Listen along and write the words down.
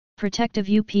Protective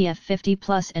UPF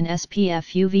 50+ and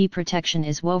SPF UV protection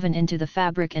is woven into the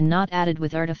fabric and not added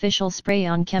with artificial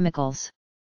spray-on chemicals.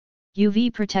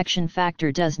 UV protection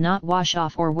factor does not wash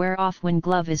off or wear off when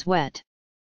glove is wet.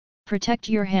 Protect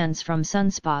your hands from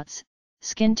sunspots,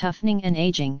 skin toughening and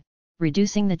aging,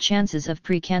 reducing the chances of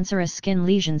precancerous skin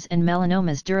lesions and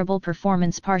melanomas. Durable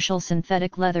performance. Partial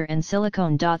synthetic leather and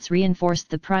silicone dots reinforced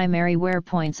the primary wear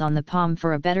points on the palm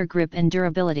for a better grip and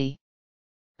durability.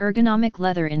 Ergonomic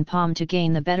leather in palm to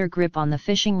gain the better grip on the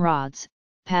fishing rods,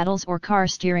 paddles or car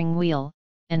steering wheel,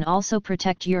 and also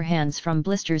protect your hands from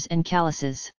blisters and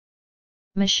calluses.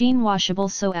 Machine washable,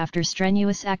 so after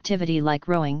strenuous activity like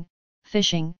rowing,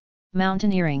 fishing,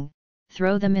 mountaineering,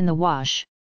 throw them in the wash.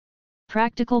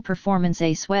 Practical performance.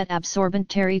 A sweat absorbent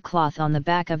terry cloth on the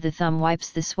back of the thumb wipes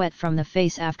the sweat from the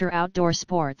face after outdoor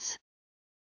sports.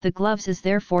 The gloves is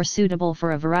therefore suitable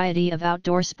for a variety of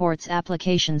outdoor sports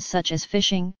applications such as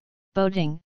fishing,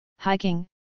 boating, hiking,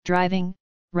 driving,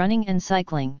 running and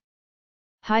cycling.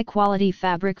 High quality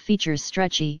fabric features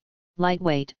stretchy,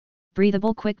 lightweight,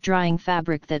 breathable, quick drying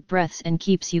fabric that breathes and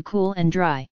keeps you cool and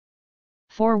dry.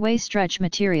 4-way stretch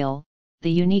material. The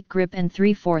unique grip and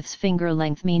 3/4 finger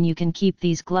length mean you can keep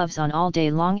these gloves on all day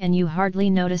long and you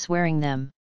hardly notice wearing them.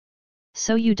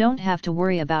 So you don't have to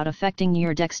worry about affecting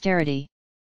your dexterity.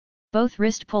 Both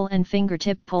wrist pull and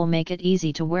fingertip pull make it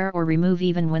easy to wear or remove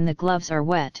even when the gloves are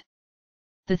wet.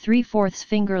 The 3/4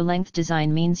 finger length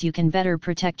design means you can better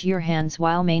protect your hands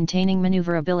while maintaining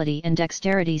maneuverability and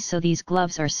dexterity, so these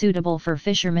gloves are suitable for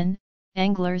fishermen,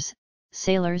 anglers,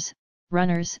 sailors,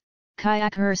 runners,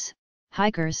 kayakers,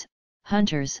 hikers,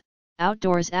 hunters,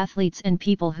 outdoors athletes and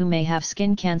people who may have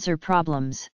skin cancer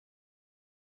problems.